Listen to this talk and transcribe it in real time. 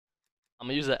I'm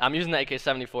using the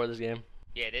AK-74 this game.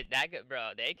 Yeah,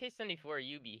 bro. The AK-74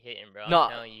 you be hitting, bro. No,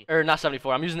 I'm telling you. or not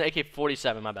 74. I'm using the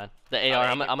AK-47. My bad. The AR.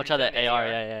 I'm gonna try the AR.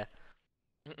 Yeah.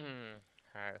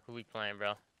 Alright, who we playing,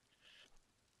 bro?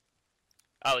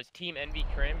 Oh, it's Team Envy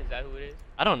Crim. Is that who it is?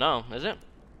 I don't know. Is it?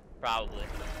 Probably.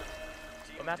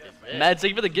 What map is this? Meds, thank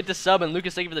you for the get to sub, and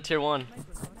Lucas, thank you for the tier 1.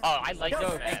 Oh, I like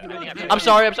those. I'm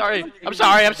sorry.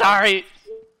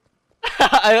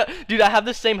 Dude, I have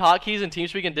the same hotkeys in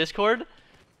TeamSpeak and Discord.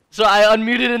 So I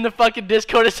unmuted in the fucking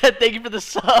Discord and said thank you for the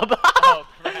sub. Oh,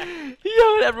 crap.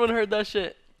 Yo, everyone heard that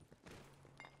shit.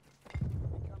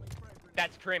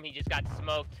 That's Crim. He just got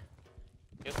smoked.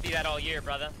 You'll see that all year,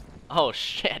 brother. Oh,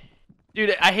 shit.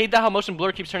 Dude, I hate that how motion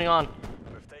blur keeps turning on.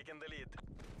 We've taken the lead.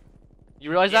 You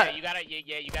realize that? You gotta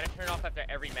turn it off after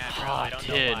every match, bro. Oh, I don't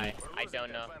know dude. why. I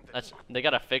don't know. They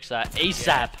gotta fix that ASAP.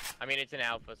 Yeah. I mean, it's an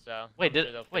alpha, so. Wait, did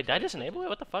I disable it?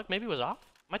 What the fuck? Maybe it was off?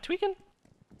 Am I tweaking?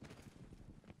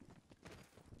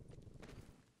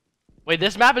 Wait,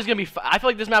 this map is gonna be. I feel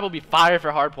like this map will be fire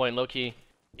for hardpoint, low key.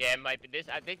 Yeah, it might be.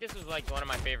 I think this was like one of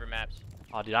my favorite maps.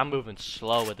 Oh, dude, I'm moving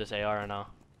slow with this AR right now.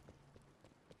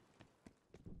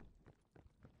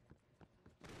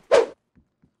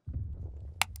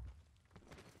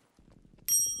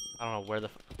 I don't know where the.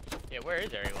 Yeah, where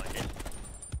is everyone, dude?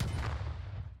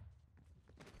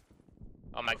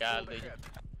 Oh my God, dude.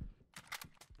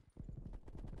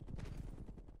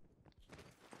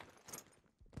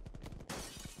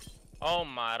 Oh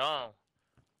my God.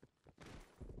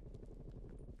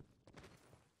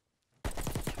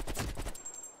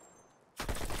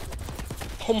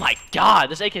 Oh my God,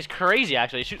 this AK is crazy.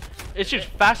 Actually, it shoots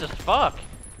fast as fuck.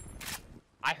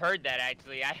 I heard that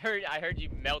actually. I heard you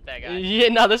melt that guy. Yeah,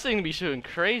 no, this thing be shooting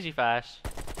crazy fast.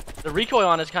 The recoil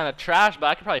on it's kind of trash, but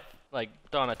I could probably like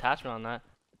throw an attachment on that.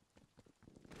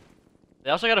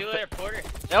 They also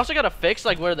gotta fix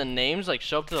like where the names like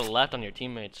show up to the left on your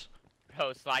teammates.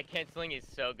 Bro, slide canceling is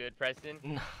so good,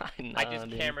 Preston. I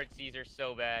just cambered Caesar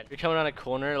so bad. You're coming around a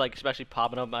corner, like especially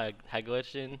popping up my head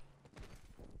glitch, dude.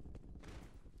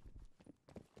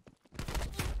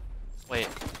 Wait,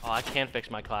 oh, I can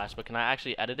fix my class, but can I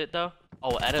actually edit it though?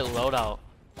 Oh, edit loadout.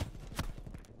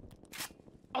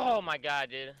 Oh my God,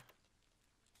 dude.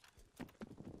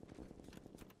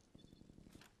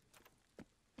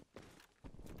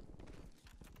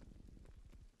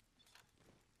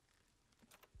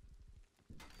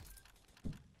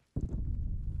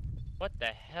 What the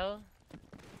hell? I'm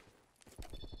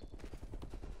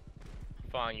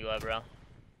following you up, bro.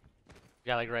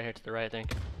 Yeah, like right here to the right, I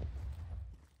think.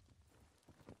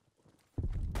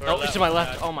 Oh, he's to my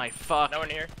left. Oh my fuck. No one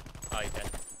here. Oh, he's dead.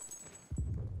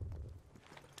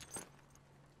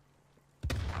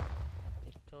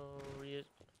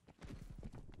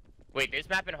 Wait, this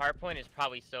map in Hardpoint is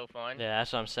probably so fun. Yeah,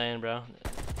 that's what I'm saying, bro.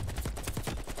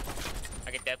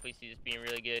 I could definitely see this being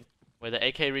really good. Wait, the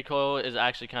AK recoil is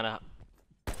actually kind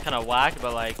of whack,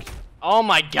 but like, oh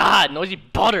my God, noisy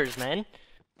butters, man.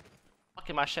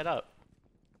 Fucking my shit up.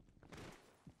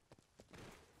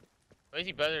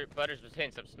 Noisy Butters was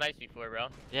hitting some snipes before, bro.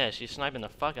 Yeah, she's sniping the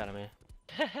fuck out of me.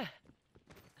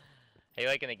 Hey,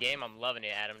 like in the game, I'm loving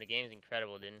it, Adam. The game's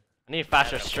incredible, dude. I need a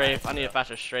faster strafe. I need a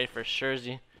faster strafe for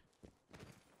Shurzy.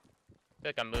 I feel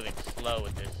like I'm moving slow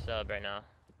with this sub right now.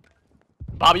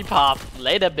 Bobby Pop,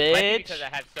 later, Might be bitch. because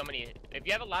I have so many. If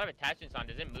you have a lot of attachments on,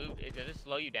 does it move? Does it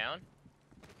slow you down?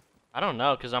 I don't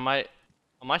know, cause on my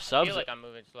I subs, feel like I'm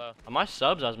moving slow. on my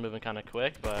subs I was moving kind of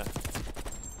quick, but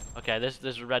okay,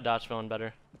 this red dot's feeling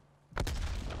better.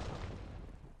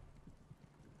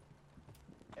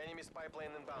 Enemy spy plane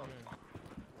inbound.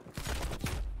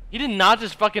 He did not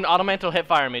just fucking automantle hip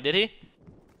fire me, did he?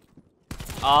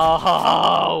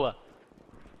 Oh.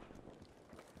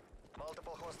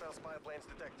 Multiple hostile spy planes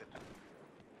detected.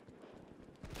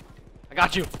 I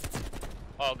got you.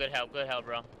 Oh, good help,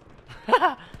 bro.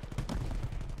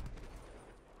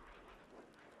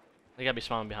 They gotta be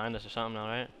spawning behind us or something now,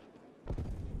 right?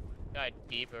 Guy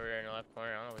deep over there in the left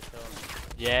corner. I don't know what's going on.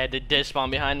 Yeah, they did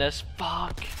spawn behind us.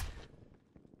 Fuck.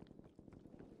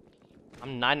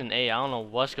 I'm 9 and 8. I don't know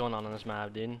what's going on this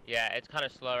map, dude. Yeah, it's kind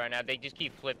of slow right now. They just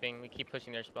keep flipping. We keep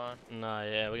pushing their spawn. Nah,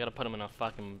 yeah, we gotta put them in a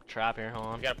fucking trap here. Hold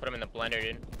on. We gotta put them in the blender,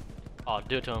 dude. Oh,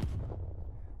 do it to him.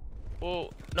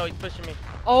 Oh, no, he's pushing me.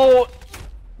 Oh!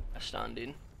 That's stunned,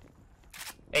 dude.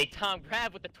 Hey, Tom,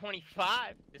 grab with the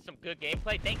 25. This is some good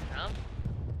gameplay. Thanks, Tom.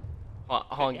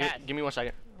 Hold on, Gas. give me 1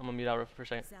 second. I'm gonna mute out for a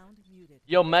second. Sound muted.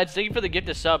 Yo, Meds, thank you for the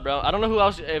gifted sub, bro. I don't know who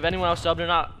else, if anyone else subbed or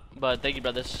not, but thank you,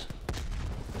 brothers.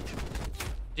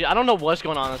 Dude, I don't know what's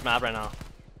going on this map right now.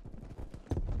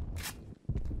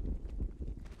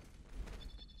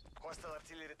 Hostile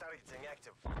artillery targeting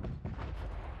active.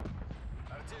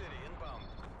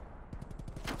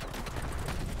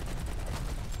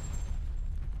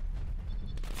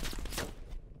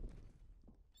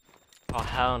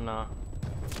 hell no.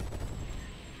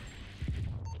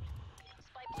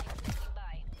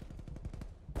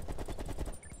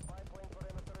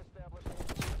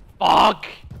 Fuck!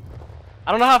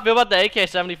 I don't know how I feel about the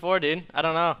AK-74, dude. I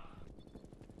don't know.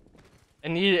 It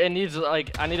needs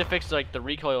like I need to fix like the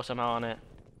recoil somehow on it.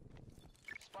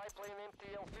 Spy plane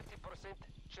MTL 50%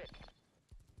 check.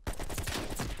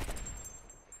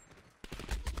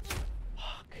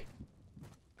 Fuck.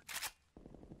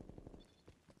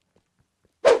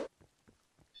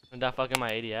 Is that fucking my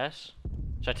ADS?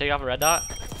 Should I take off a red dot?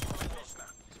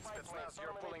 Spetsnaz,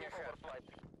 you're pulling ahead.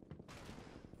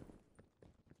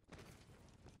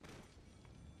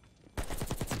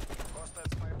 Hostile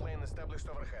spy plane established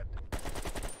overhead.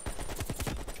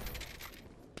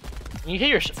 When you hit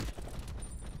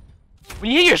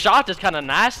your shot, it's kind of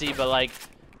nasty, but like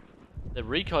the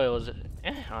recoil is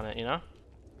on it, you know.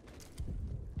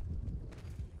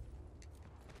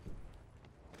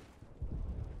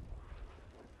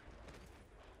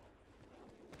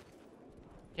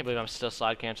 Can't believe I'm still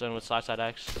slide canceling with side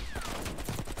X.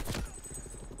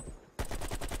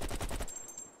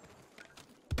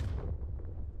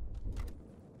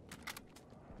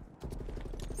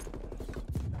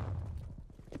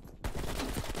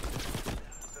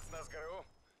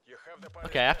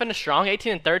 Okay, I finished strong,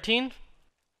 18 and 13.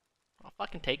 I'll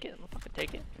fucking take it. I'll fucking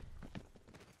take it.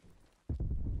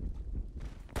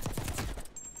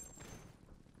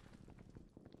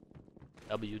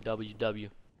 WWW.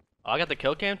 Oh, I got the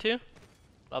kill cam too.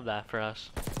 Love that for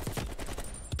us.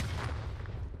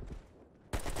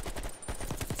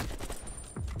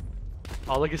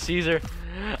 Oh, look at Caesar.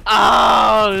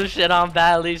 Oh shit, I'm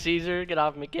badly Caesar. Get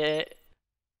off me, kid.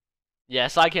 Yeah,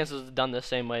 side cancel's done the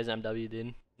same way as MW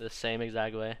did. The same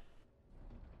exact way.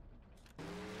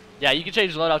 Yeah, you can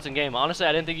change loadouts in game. Honestly,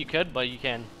 I didn't think you could, but you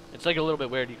can. It's like a little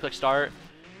bit weird. You click start,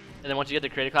 and then once you get the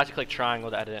creative class, you click triangle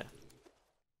to edit it.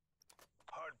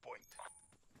 Hard point.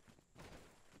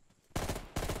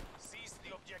 Seize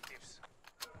the objectives.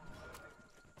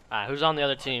 Alright, who's on the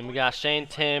other team? We got Shane,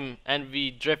 Tim,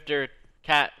 Envy, Drifter,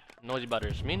 Cat, Noisy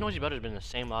Butters. Me and Noisy Butters been in the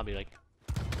same lobby, like.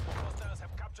 Hostiles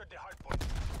have captured the hard point.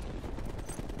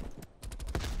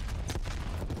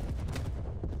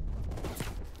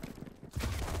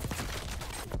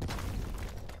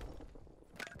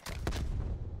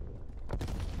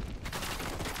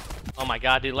 Oh my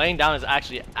god, dude, laying down is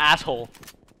actually an asshole.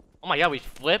 Oh my god, we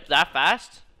flipped that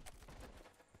fast?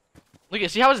 Look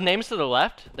at, see how his name's to the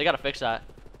left? They gotta fix that.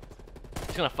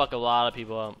 It's gonna fuck a lot of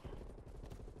people up.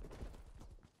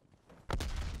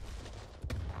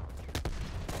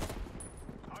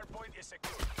 Hardpoint is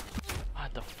secure.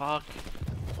 What the fuck?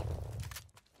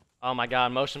 Oh my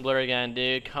god, motion blur again,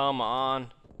 dude. Come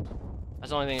on.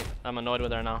 That's the only thing I'm annoyed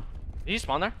with right now. Did he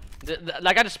spawn there?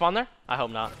 That guy just spawned there? I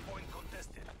hope not.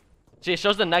 See, it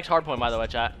shows the next hard point, by the way,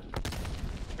 chat.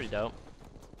 It's pretty dope.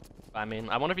 I mean,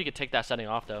 I wonder if you could take that setting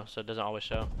off, though, so it doesn't always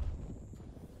show.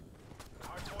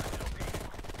 Hardpoint located.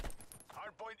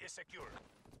 Hardpoint is secure.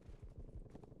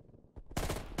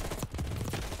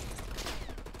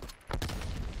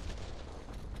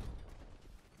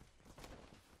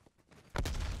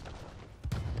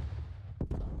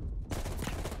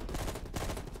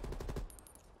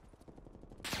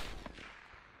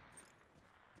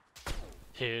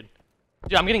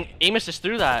 Dude, I'm getting aim assist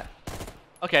through that.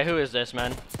 Okay, who is this,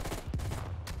 man?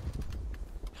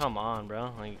 Come on,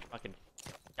 bro. Like, fucking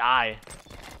die.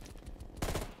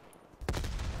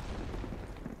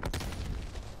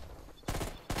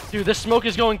 Dude, this smoke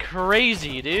is going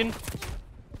crazy, dude.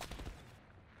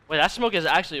 Wait, that smoke was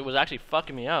actually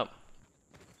fucking me up.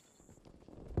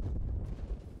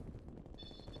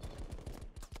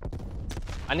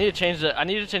 I need to change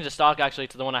the stock actually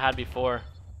to the one I had before.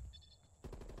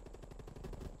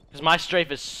 Because my strafe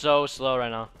is so slow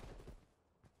right now.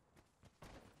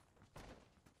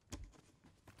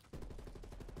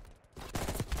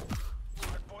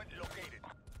 Hardpoint located.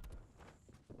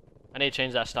 I need to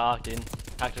change that stock, dude.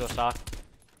 Tactical stock.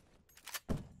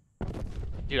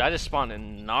 Dude, I just spawned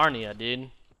in Narnia,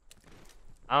 dude.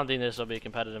 I don't think this will be a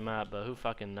competitive map, but who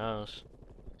fucking knows?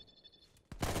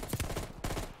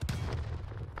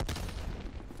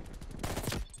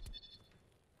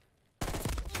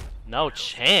 No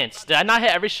chance. Did I not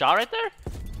hit every shot right there?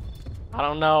 I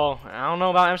don't know. I don't know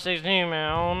about M16, man.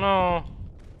 I don't know.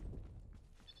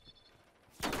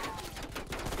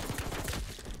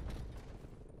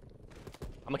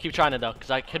 I'm gonna keep trying it though, cause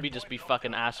I could just be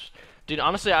fucking ass. Dude,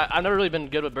 honestly, I've never really been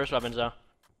good with burst weapons though.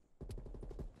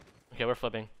 Okay, we're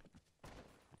flipping.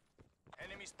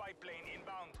 Enemy spy plane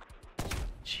inbound.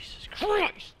 Jesus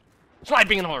Christ!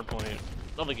 Sniping in hardpoint.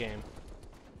 Love the game.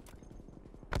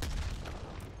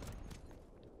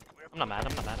 I'm not mad.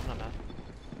 I'm not mad. I'm not mad.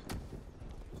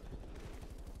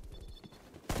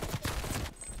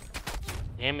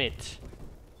 Damn it.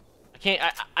 I can't.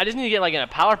 I just need to get like in a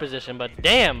power position, but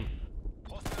damn.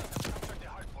 Hostiles have captured the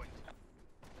hard point.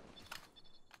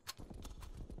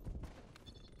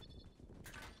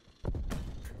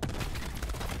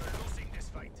 You're losing this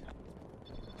fight.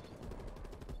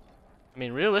 I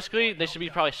mean, realistically, they should be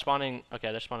probably spawning.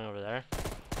 Okay, they're spawning over there.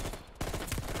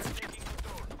 You're taking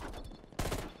control.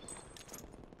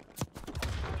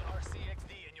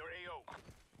 RCXD in your AO.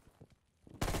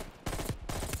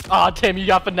 Oh, damn, you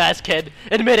got finesse, kid.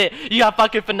 Admit it. You got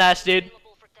fucking finesse, dude.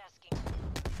 Available for tasking.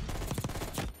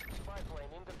 Spy plane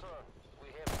in the turn. We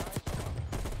have eyes on.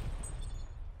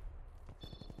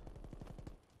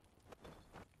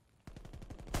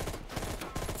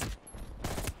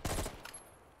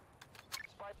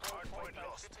 Spy plane hard point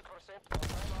lost. 50% on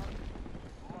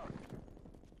mark.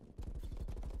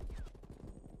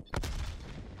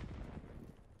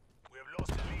 We have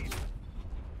lost the lead.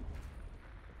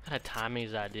 What kind of timing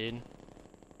is that, dude?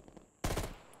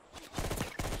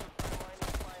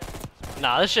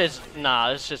 Nah, this shit's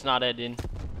not it, dude.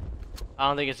 I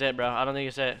don't think it's it, bro. I don't think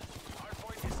it's it. Hard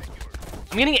point is secure.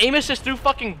 I'm getting aim assist through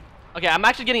fucking. Okay, I'm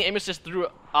actually getting aim assist through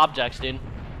objects, dude.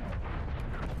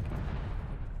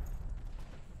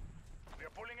 We are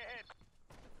pulling ahead.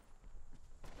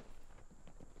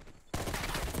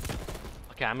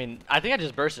 Okay, I mean, I think I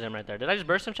just bursted him right there. Did I just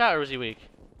burst him, chat, or was he weak?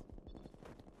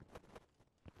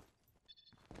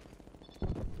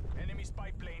 Enemy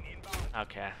spy plane inbound.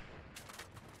 Okay.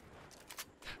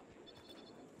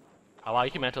 Oh wow,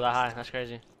 you can mantle that high. That's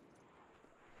crazy.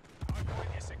 Hard point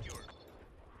is secure.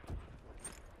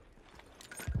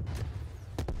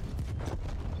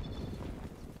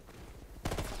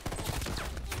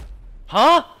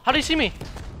 Huh? How did he see me?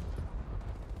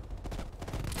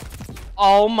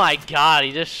 Oh my god,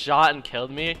 he just shot and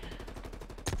killed me.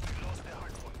 We lost the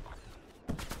hard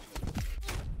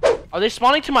point. Are they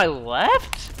spawning to my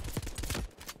left?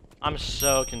 I'm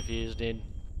so confused, dude.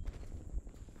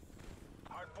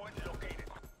 Hard point located.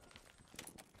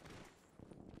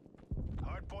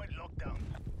 Hard point locked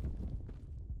down.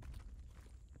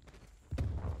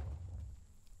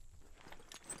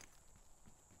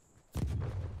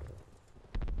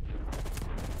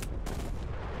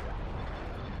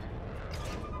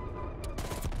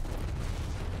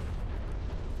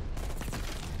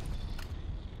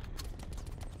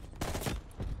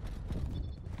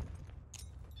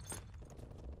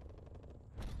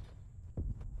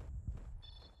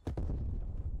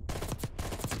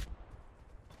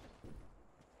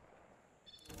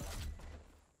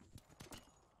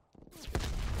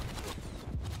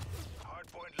 Hard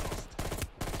point lost.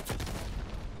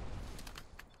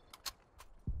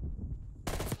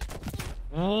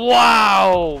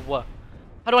 Wow!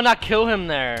 How do I not kill him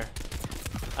there?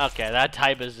 Okay, that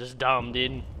type is just dumb,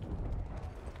 dude.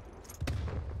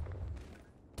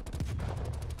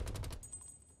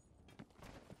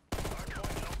 Hard point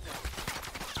locked down.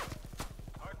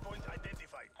 Hard point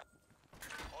identified.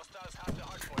 Hostiles have the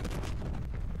hard point.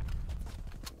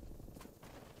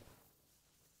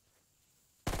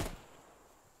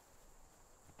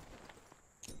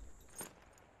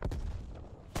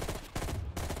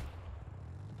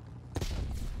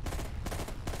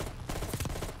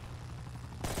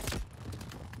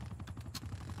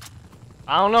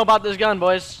 I don't know about this gun,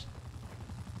 boys.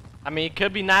 I mean, it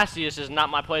could be nasty. This is not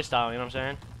my playstyle, you know what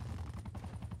I'm saying?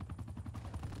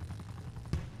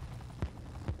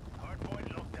 Hard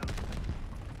point locked down.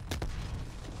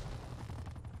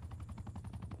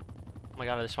 Oh my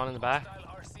god, are they spawning in the back?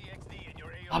 Hostile RCXD in your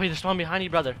AO. Bobby, they're spawning behind you,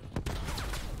 brother.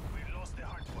 We lost the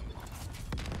hard point.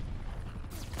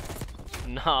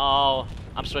 No,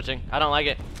 I'm switching. I don't like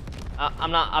it.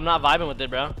 I'm not vibing with it,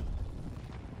 bro.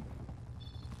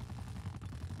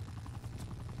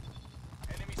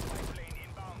 Enemy spy plane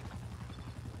inbound.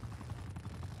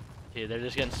 Dude, they're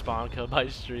just getting spawn killed by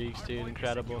streaks, dude.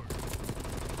 Incredible.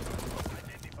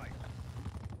 Identified.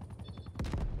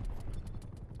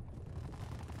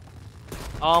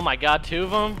 Oh my god, two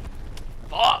of them?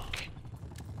 Fuck!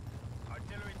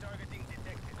 Artillery targeting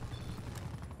detected.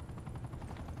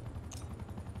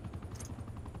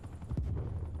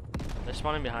 They're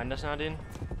spawning behind us now, dude.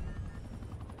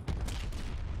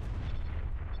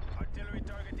 Artillery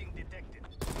targeting detected.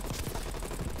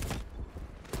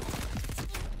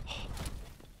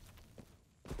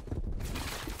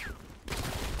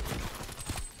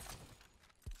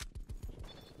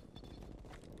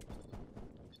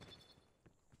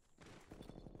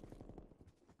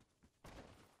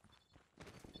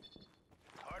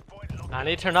 Hard point locked. I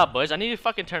need to turn up, boys. I need to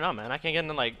fucking turn up, man. I can't get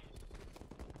into, like...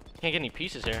 Can't get any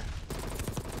pieces here.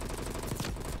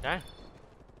 Okay.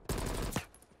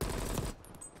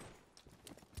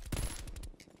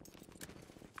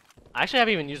 I actually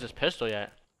haven't even used this pistol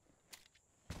yet.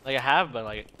 Like I have, but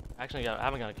like actually I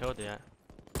haven't got a code yet.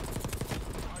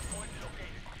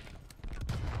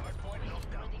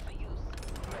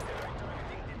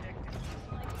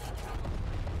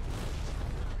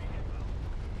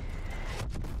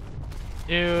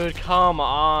 Dude, come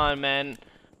on, man.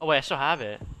 Oh wait, I still have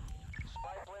it.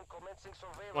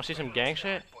 Wanna see some gang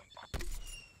shit?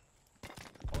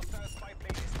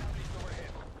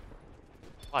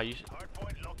 Wow, you.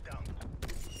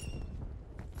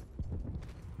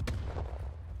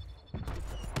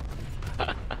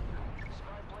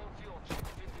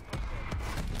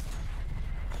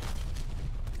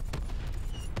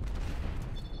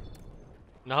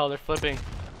 No, they're flipping.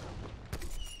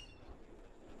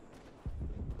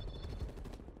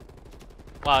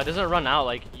 Wow, it doesn't run out.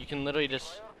 Like you can literally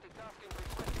just.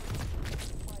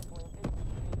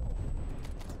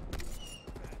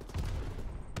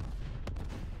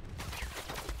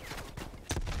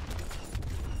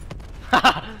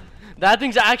 That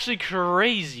thing's actually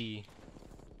crazy.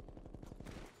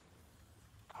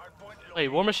 Wait,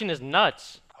 War Machine is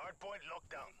nuts. Hardpoint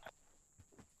lockdown.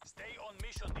 Stay on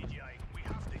mission, DJI. We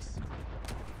have this.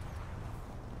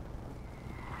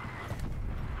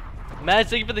 Mads,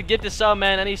 thank you for the gifted sub,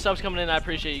 man. Any subs coming in, I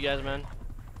appreciate you guys, man.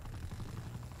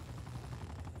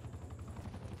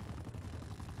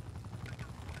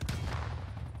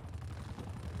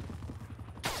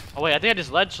 Oh wait, I think I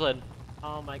just ledge slid.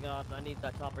 Oh my god, I need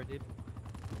that chopper, dude.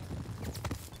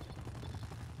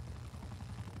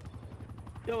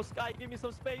 Yo, Sky, give me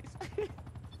some space.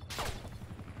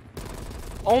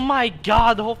 Oh my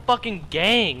god, the whole fucking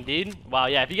gang, dude. Wow,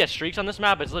 yeah, if you get streaks on this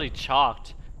map, it's literally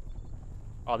chalked.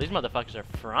 Oh, these motherfuckers are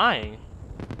frying.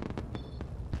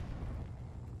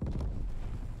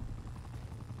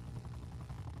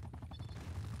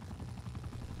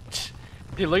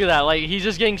 Dude, look at that. Like, he's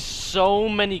just getting so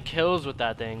many kills with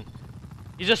that thing.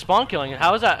 He's just spawn killing.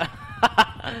 How is that?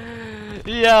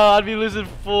 Yo, I'd be losing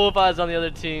full if I was on the other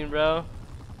team, bro.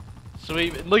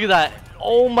 Sweet. Look at that.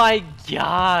 Oh my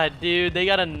god, dude. They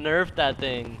gotta nerf that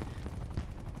thing.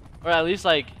 Or at least,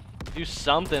 like, do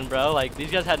something, bro. Like,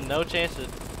 these guys had no chance to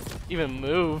even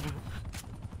move.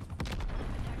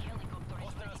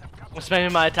 I'm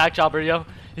spamming my attack chopper, yo.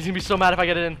 He's gonna be so mad if I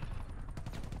get it in.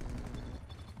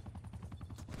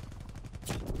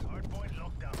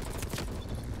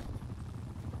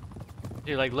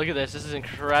 Dude, like, look at this. This is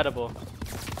incredible.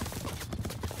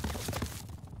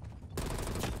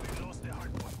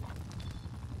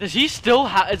 Does he still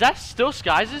have? Is that still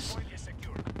Skies'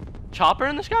 chopper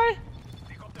in the sky?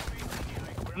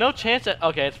 No chance that.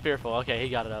 Okay, it's fearful. Okay, he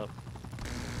got it up.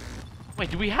 Wait,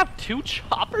 do we have two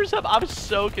choppers up? I'm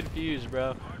so confused,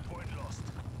 bro.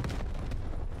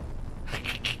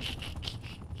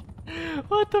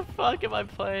 What the fuck am I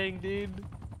playing, dude?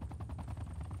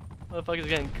 Motherfucker's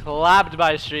getting clapped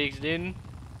by streaks, dude.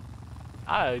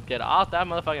 I would get off that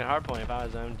motherfucking hardpoint if I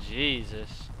was them. Jesus.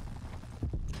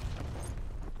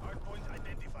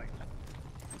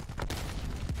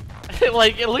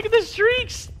 Like, look at the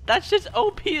streaks. That shit's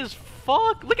OP as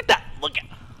fuck. Look at that. Look at.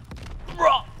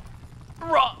 Raw.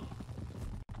 Raw.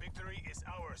 Victory is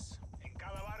ours. En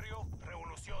cada barrio,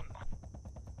 revolución.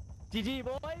 GG,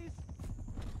 boys.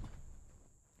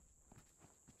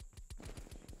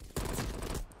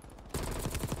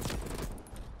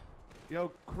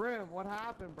 Yo, Krim, what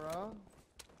happened, bro?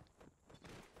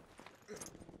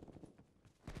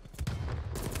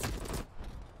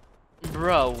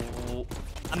 Bro,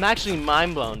 I'm actually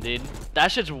mind blown, dude.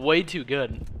 That shit's way too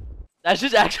good. That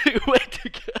shit's actually way too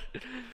good.